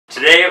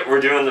Today we're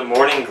doing the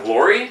Morning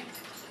Glory.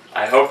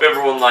 I hope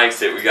everyone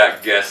likes it. We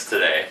got guests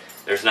today.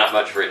 There's not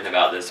much written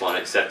about this one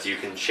except you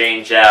can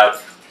change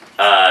out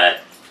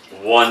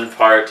one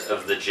part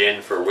of the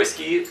gin for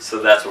whiskey.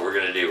 So that's what we're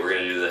going to do. We're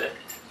going to do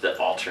the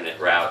alternate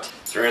route.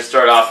 So we're going to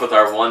start off with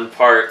our 1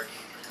 part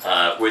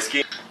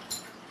whiskey.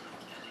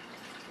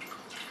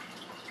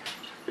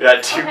 We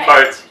got 2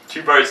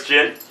 parts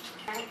gin.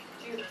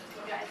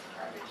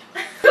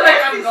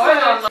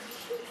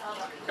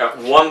 Got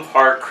 1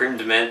 part creme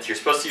de menthe. You're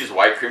supposed to use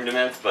white creme de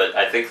menthe, but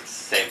I think it's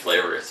the same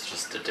flavor. It's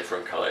just a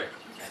different color.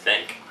 I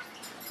think.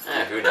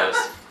 Who knows?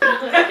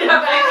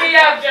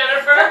 Yeah,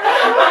 Jennifer.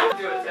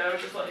 Do it, so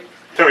just like.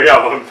 Then we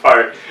got 1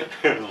 part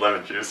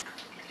lemon juice.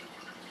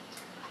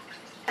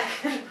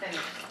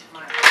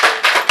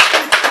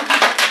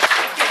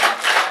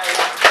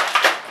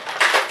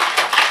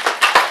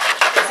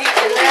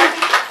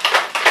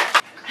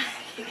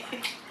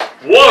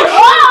 Whoa!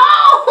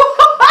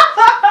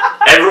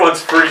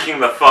 Everyone's freaking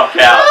the fuck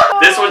out.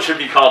 This one should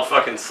be called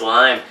fucking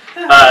slime.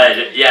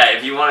 Yeah,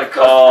 if you want to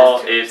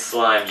call it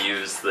slime,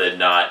 use the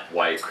not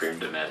white creme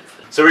de menthe.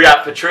 So we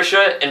got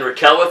Patricia and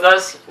Raquel with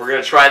us. We're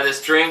gonna try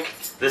this drink.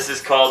 This is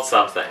called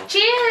something.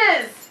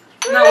 Cheers!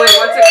 No, wait,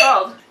 what's it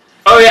called?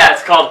 Oh yeah,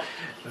 it's called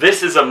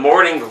This is a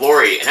Morning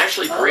Glory, and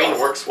actually green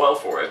works well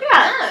for it.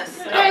 Yes.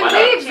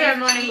 Yeah,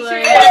 Morning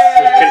Glory.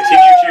 let's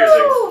continue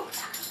cheersing.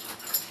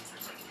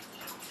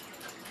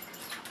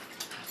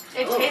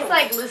 It tastes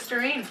like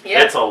Listerine.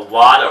 Yeah. It's a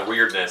lot of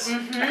weirdness. I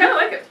kind of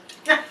like it.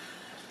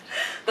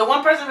 The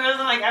one person who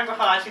doesn't like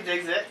alcohol, she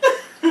digs it.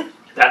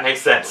 That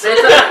makes sense. It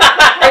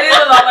is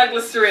a lot like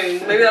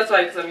Listerine. Maybe that's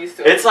why, because I'm used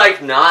to it. It's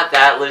like not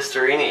that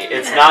Listerine-y.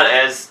 It's not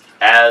as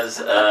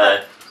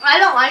I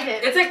don't like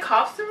it. It's like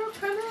cough syrup,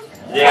 kind of?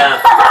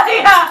 yeah.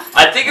 Yeah.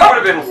 I think it would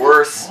have been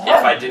worse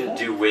if I didn't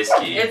do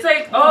whiskey. It's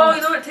like, oh,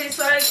 you know what it tastes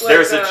like?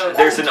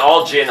 There's an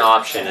all gin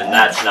option, and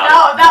that's not.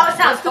 No, that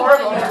sounds That's the one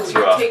horrible.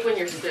 that you take when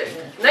you're sick.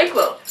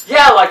 NyQuil.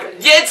 Yeah,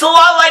 it's a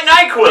lot like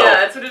NyQuil. Yeah,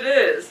 that's what it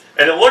is.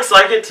 And it looks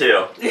like it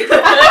too.